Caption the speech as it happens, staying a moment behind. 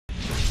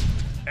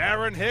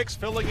Aaron Hicks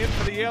filling in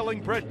for the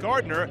ailing Brett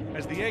Gardner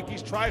as the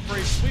Yankees try for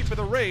a sweep of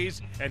the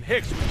Rays, and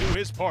Hicks would do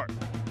his part.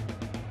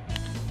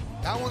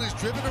 That one is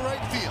driven to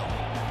right field.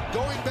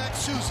 Going back,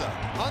 Souza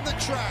on the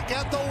track,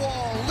 at the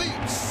wall,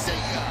 leaps, see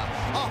ya!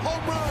 A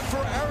home run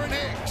for Aaron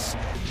Hicks.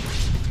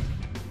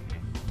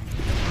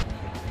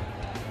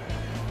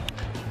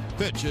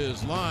 Pitch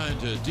is lined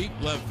to deep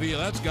left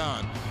field. That's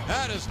gone.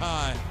 That is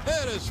high.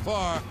 That is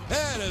far.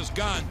 That has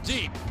gone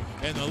deep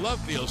in the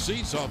left field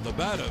seats off the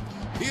bat of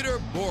Peter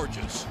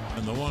Borges.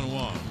 And the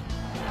 1-1.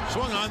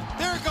 Swung on.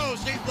 There it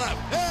goes. Deep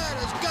left. That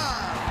is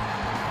gone.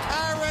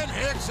 Aaron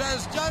Hicks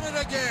has done it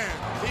again.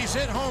 He's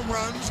hit home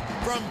runs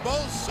from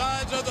both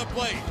sides of the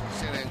plate.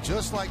 And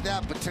just like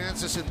that,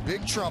 Betances in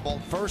big trouble.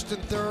 First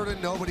and third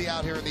and nobody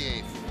out here in the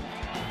eighth.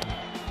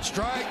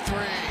 Strike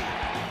three.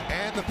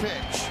 And the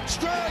pitch.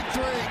 Strike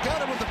three.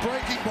 Got him with the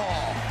breaking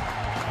ball.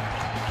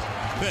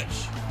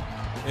 Pitch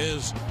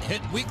is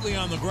hit weakly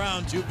on the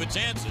ground to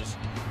Betances.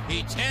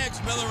 He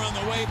tags Miller on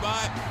the way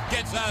by,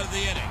 gets out of the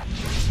inning.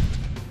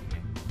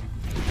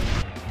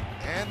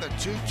 And the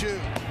 2-2.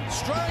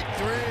 Strike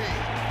three.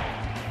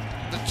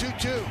 The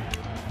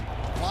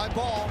 2-2. Fly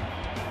ball.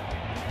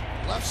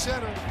 Left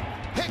center.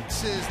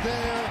 Hicks is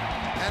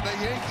there. And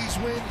the Yankees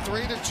win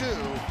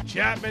 3-2.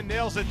 Chapman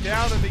nails it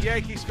down, and the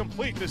Yankees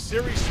complete the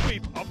series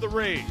sweep of the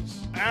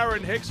Rays.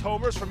 Aaron Hicks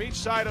homers from each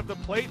side of the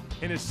plate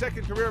in his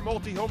second career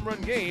multi-home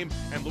run game,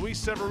 and Luis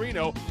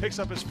Severino picks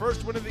up his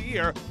first win of the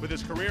year with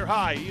his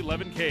career-high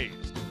 11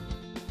 Ks.